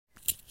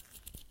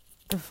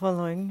The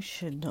following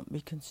should not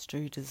be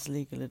construed as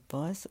legal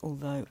advice,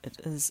 although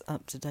it is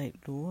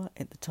up-to-date law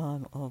at the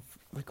time of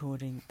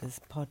recording this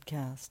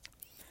podcast.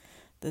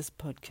 This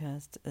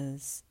podcast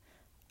is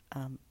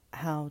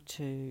how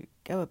to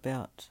go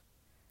about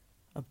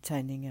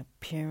obtaining a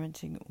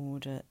parenting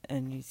order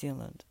in New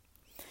Zealand.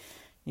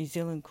 New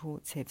Zealand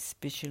courts have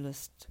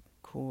specialist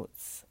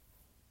courts,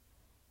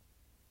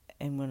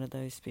 and one of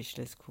those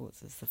specialist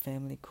courts is the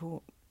family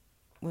court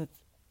with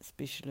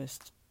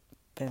specialist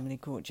family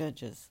court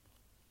judges.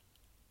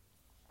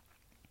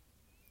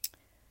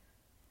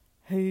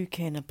 Who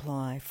can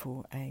apply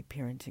for a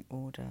parenting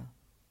order?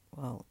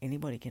 Well,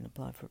 anybody can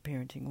apply for a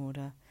parenting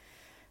order.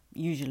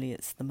 Usually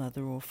it's the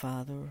mother or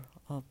father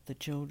of the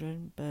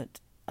children,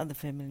 but other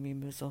family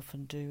members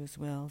often do as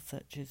well,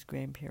 such as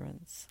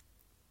grandparents.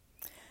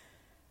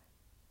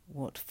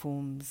 What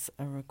forms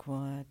are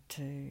required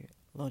to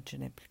lodge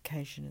an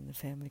application in the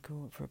family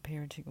court for a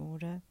parenting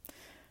order?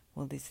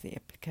 Well, there's the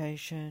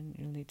application.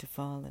 You'll need to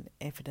file an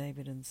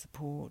affidavit in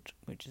support,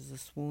 which is a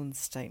sworn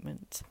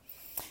statement,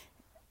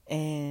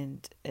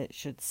 and it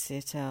should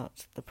set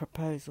out the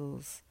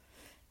proposals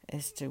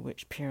as to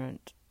which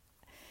parent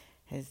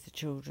has the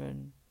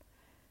children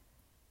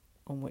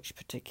on which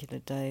particular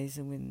days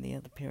and when the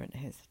other parent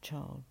has the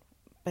child.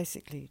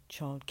 Basically,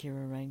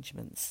 childcare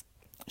arrangements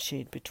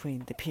shared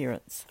between the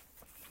parents.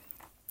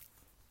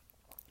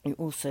 You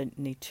also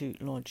need to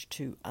lodge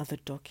 2 other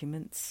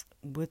documents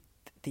with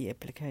the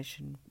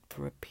application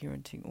for a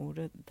parenting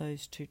order.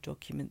 Those 2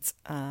 documents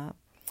are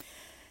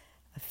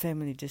a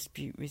family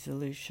dispute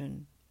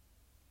resolution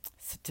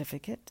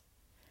certificate,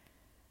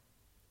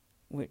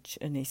 which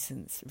in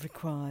essence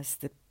requires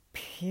the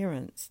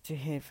parents to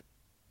have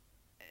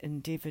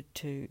endeavoured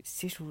to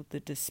settle the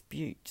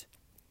dispute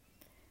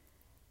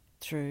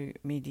through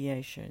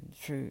mediation,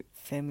 through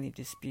family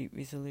dispute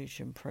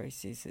resolution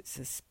process. It's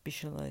a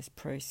specialised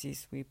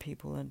process where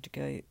people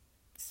undergo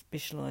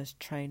specialised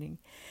training,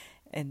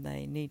 and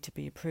they need to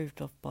be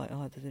approved of by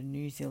either the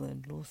New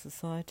Zealand Law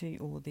Society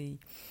or the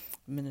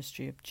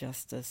Ministry of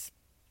Justice.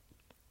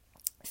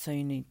 So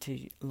you need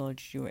to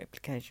lodge your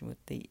application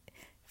with the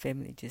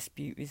Family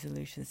Dispute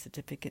Resolution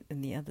Certificate,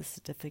 and the other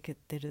certificate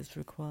that is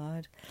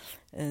required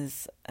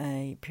is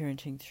a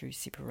Parenting Through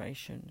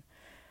Separation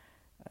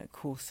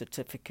course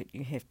certificate.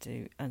 You have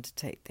to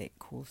undertake that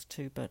course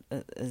too, but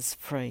it is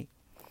free.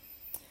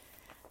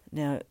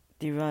 Now,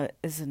 there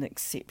is an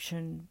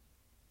exception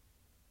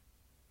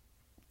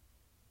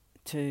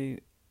to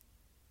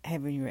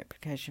having your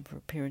application for a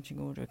parenting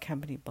order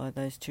accompanied by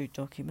those 2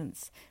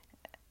 documents,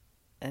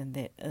 and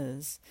that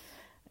is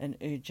an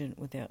urgent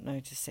without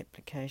notice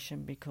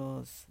application,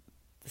 because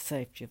the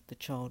safety of the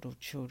child or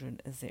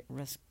children is at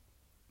risk.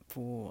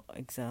 For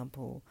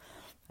example,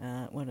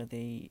 one of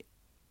the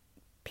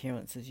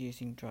parents is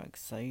using drugs,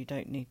 so you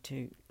don't need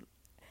to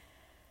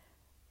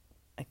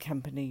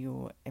accompany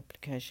your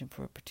application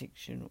for a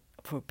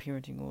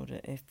parenting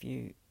order if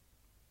you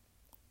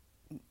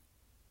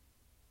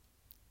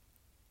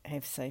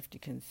have safety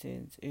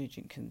concerns,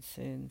 urgent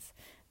concerns.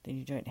 Then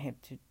you don't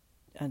have to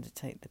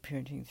undertake the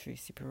Parenting Through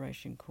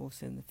Separation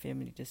course in the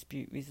family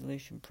dispute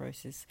resolution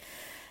process.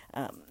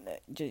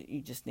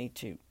 You just need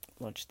to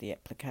lodge the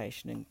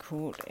application in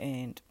court,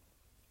 and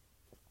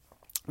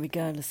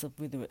regardless of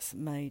whether it's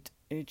made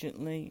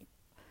urgently,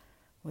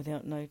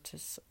 without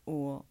notice,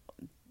 or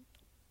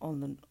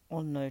on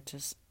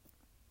notice,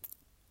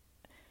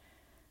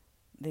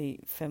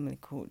 the family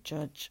court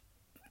judge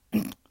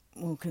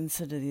will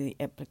consider the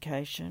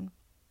application,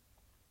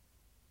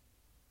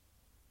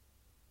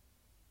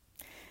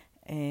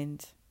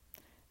 and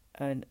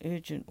an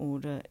urgent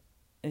order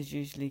is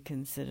usually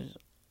considered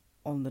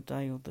on the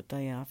day or the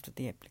day after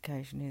the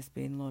application has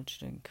been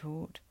lodged in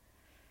court.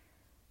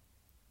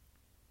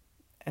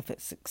 If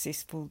it's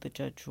successful, the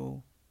judge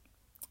will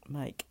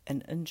make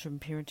an interim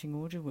parenting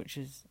order, which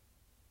is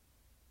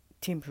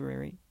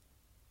temporary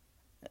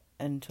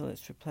until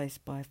it's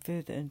replaced by a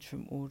further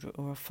interim order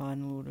or a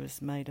final order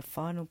is made. A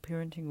final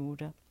parenting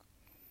order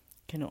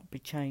cannot be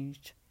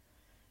changed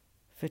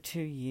for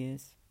 2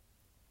 years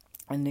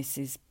unless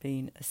there's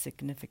been a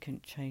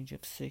significant change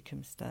of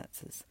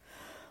circumstances.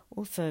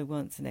 Also,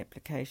 once an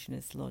application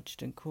is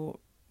lodged in court,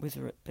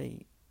 whether it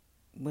be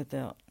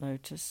without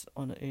notice,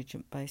 on an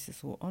urgent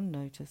basis, or on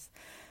notice,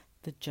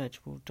 the judge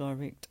will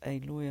direct a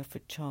lawyer for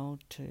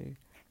child to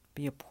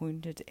be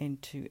appointed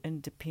and to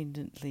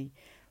independently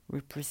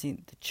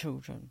represent the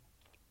children.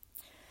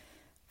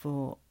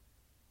 For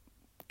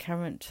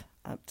current,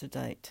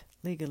 up-to-date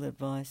legal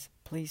advice,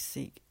 please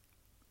seek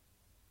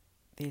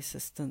the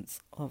assistance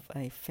of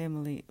a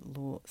family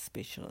law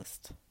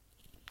specialist.